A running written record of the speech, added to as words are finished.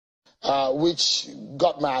which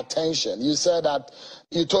got my attention. You said that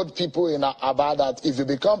you told people in Aba that if you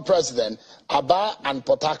become president, Aba and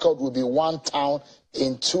Portharcourt will be one town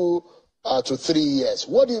in 2 to 3 years.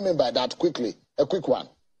 What do you mean by that? Quickly, a quick one.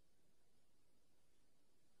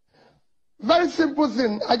 Very simple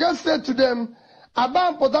thing. I just said to them, Aba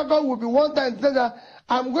and Portharcourt will be one town.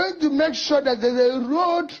 I'm going to make sure that there's a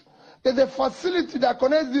road, there's a facility that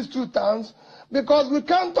connects these two towns, because we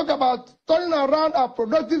can't talk about turning around our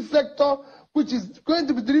productive sector, which is going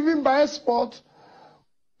to be driven by export.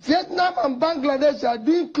 Vietnam and Bangladesh are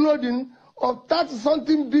doing clothing of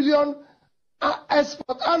 30-something billion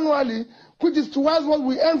export annually, which is towards what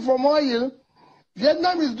we earn from oil.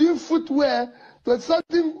 Vietnam is doing footwear to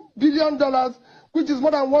 $something billion, which is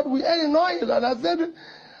more than what we earn in oil. And I said,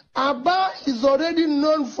 Aba is already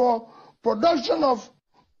known for production of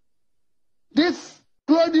this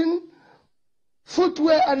clothing,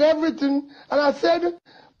 footwear, and everything. And I said,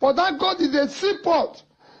 Portharcourt is a seaport.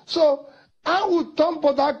 So I would turn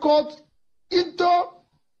Portharcourt into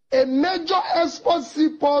a major export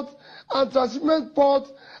seaport and transshipment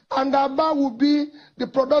port, and Aba will be the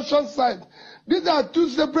production site. These are two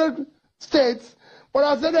separate states, but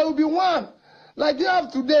I said there will be one. Like you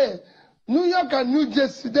have today, New York and New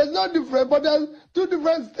Jersey. There's no difference, but there's two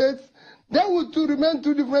different states. They will remain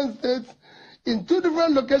two different states in two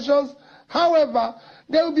different locations. However,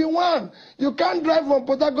 there will be one. You can't drive from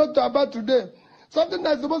Portharcourt to Aba today. Something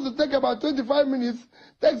that's supposed to take about 25 minutes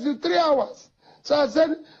takes you 3 hours. So I said,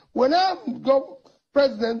 when I go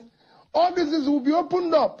president, all this will be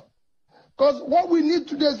opened up. Because what we need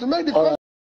today is to make the